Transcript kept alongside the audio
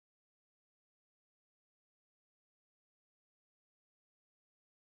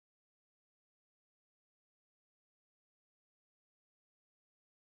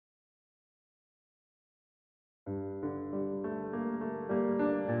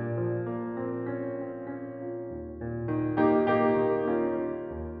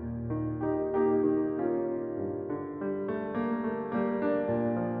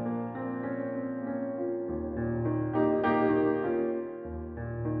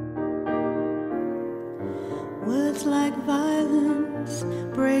Words like violence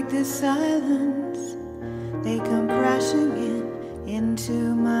break the silence. They come crashing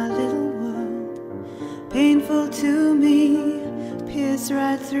into my little world. Painful to me, pierce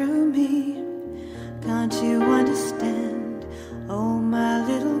right through me. Can't you understand? Oh, my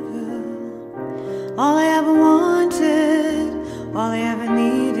little girl. All I ever wanted, all I ever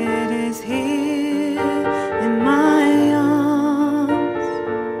needed is here in my arms.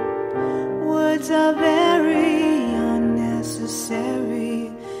 Words are very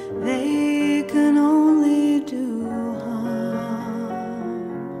unnecessary. They can only do harm.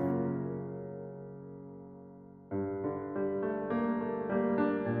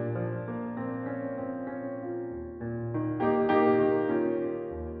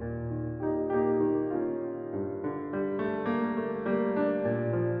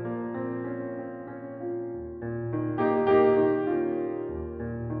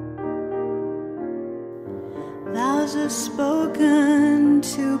 Vows are spoken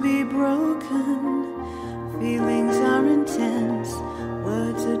to be broken. Feelings are intense,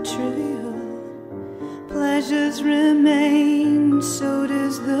 words are trivial. Pleasures remain, so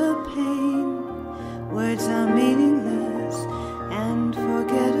does the pain. Words are meaningless.